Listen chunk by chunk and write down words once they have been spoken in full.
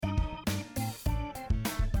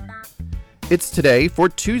It's today for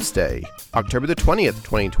Tuesday, October the 20th,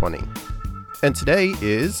 2020. And today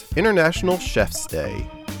is International Chef's Day.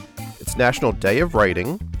 It's National Day of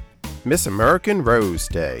Writing, Miss American Rose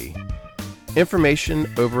Day,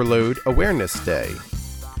 Information Overload Awareness Day,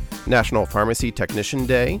 National Pharmacy Technician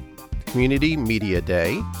Day, Community Media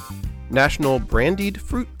Day, National Brandied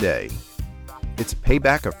Fruit Day. It's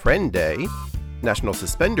Payback a Friend Day, National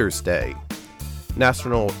Suspenders Day,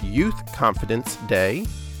 National Youth Confidence Day,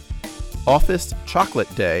 Office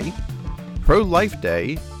Chocolate Day, Pro-Life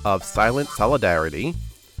Day of Silent Solidarity,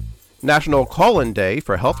 National Call-In Day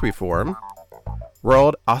for Health Reform,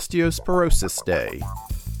 World Osteosporosis Day,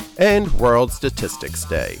 and World Statistics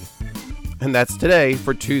Day. And that's today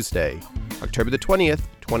for Tuesday, October the 20th,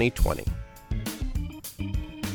 2020.